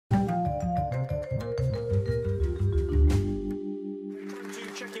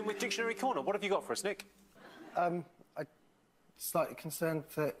Dictionary Corner. What have you got for us, Nick? I'm slightly concerned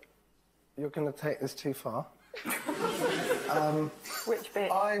that you're going to take this too far. Which bit?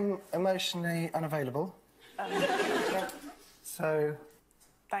 I'm emotionally unavailable. Yeah. So...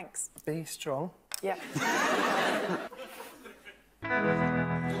 Thanks. Be strong. Yeah.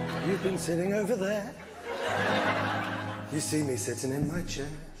 You've been sitting over there. You see me sitting in my chair.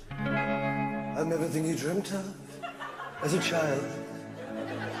 I'm everything you dreamt of as a child.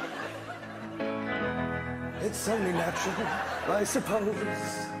 It's only natural, I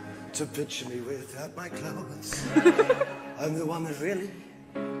suppose, to picture me without my clothes. I'm the one that really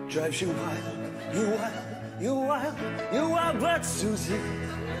drives you wild. You wild, you wild, you wild. But Susie,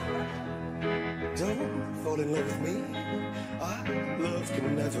 don't fall in love with me. Our love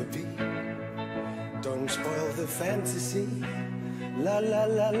can never be. Don't spoil the fantasy. La la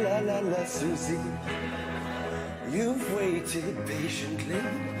la la la la, Susie. You've waited patiently.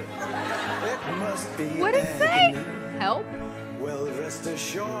 It must be. What did it say? Help? Well, rest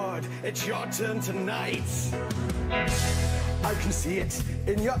assured, it's your turn tonight. I can see it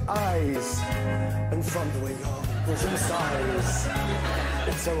in your eyes, and from the way your bosom sighs.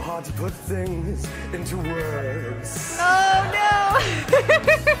 It's so hard to put things into words. Oh no!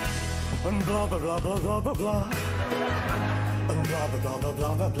 And blah blah blah blah blah blah blah. And blah blah blah blah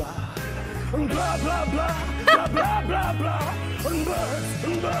blah blah blah. And blah blah blah blah blah blah blah. And birds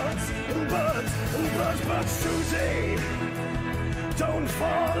and birds and birds and birds. But Susie, don't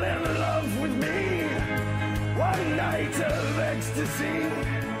fall in love with me. One night of ecstasy,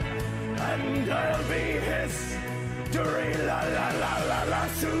 and I'll be history. La la la la la,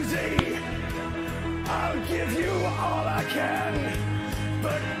 Susie. I'll give you all I can,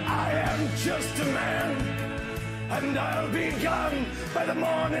 but I am just a man, and I'll be gone by the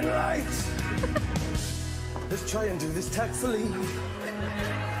morning light. Let's try and do this tactfully.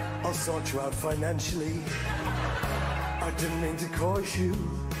 I'll sort you out financially. I didn't mean to cause you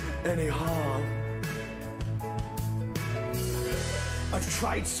any harm. I've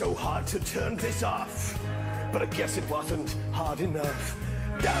tried so hard to turn this off, but I guess it wasn't hard enough.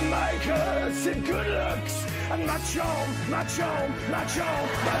 Damn my cursed good looks and my charm, my charm, my charm,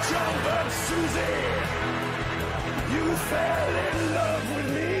 my charm. But Susie, you fell in love with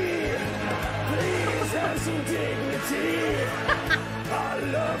me. Please have some dignity. Our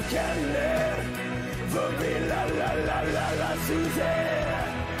love can never be. La la la la la, Susie.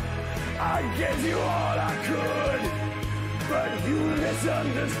 I gave you all I could, but you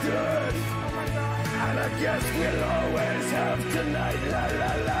misunderstood. And I guess we'll always have tonight. La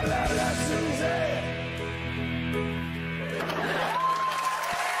la la la la, Susie.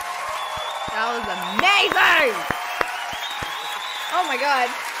 That was amazing! Oh my god.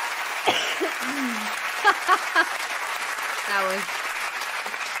 That was...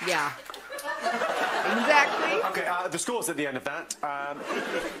 yeah. Exactly. OK, the scores at the end of that.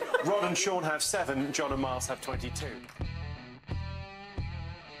 Rod and Sean have 7, John and Miles have 22.